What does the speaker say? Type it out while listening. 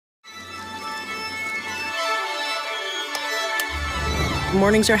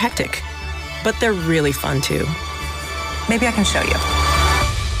Mornings are hectic, but they're really fun too. Maybe I can show you.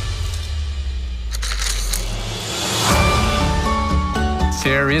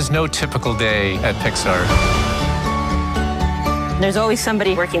 There is no typical day at Pixar. There's always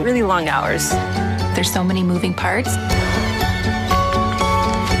somebody working really long hours. There's so many moving parts.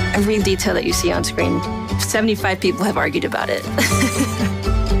 Every detail that you see on screen, 75 people have argued about it.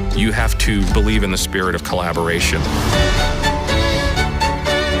 You have to believe in the spirit of collaboration.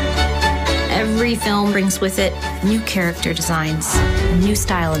 Every film brings with it new character designs, a new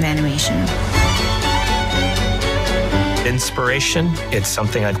style of animation. Inspiration, it's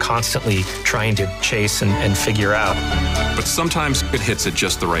something I'm constantly trying to chase and figure out. But sometimes it hits at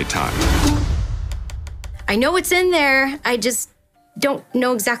just the right time. I know it's in there, I just don't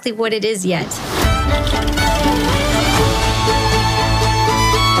know exactly what it is yet.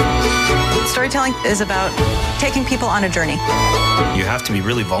 Storytelling is about taking people on a journey. You have to be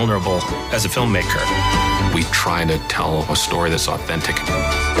really vulnerable as a filmmaker. We try to tell a story that's authentic.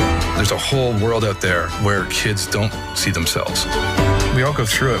 There's a whole world out there where kids don't see themselves. We all go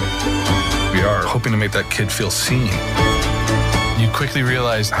through it. We are hoping to make that kid feel seen. You quickly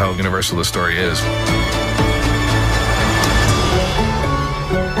realize how universal the story is.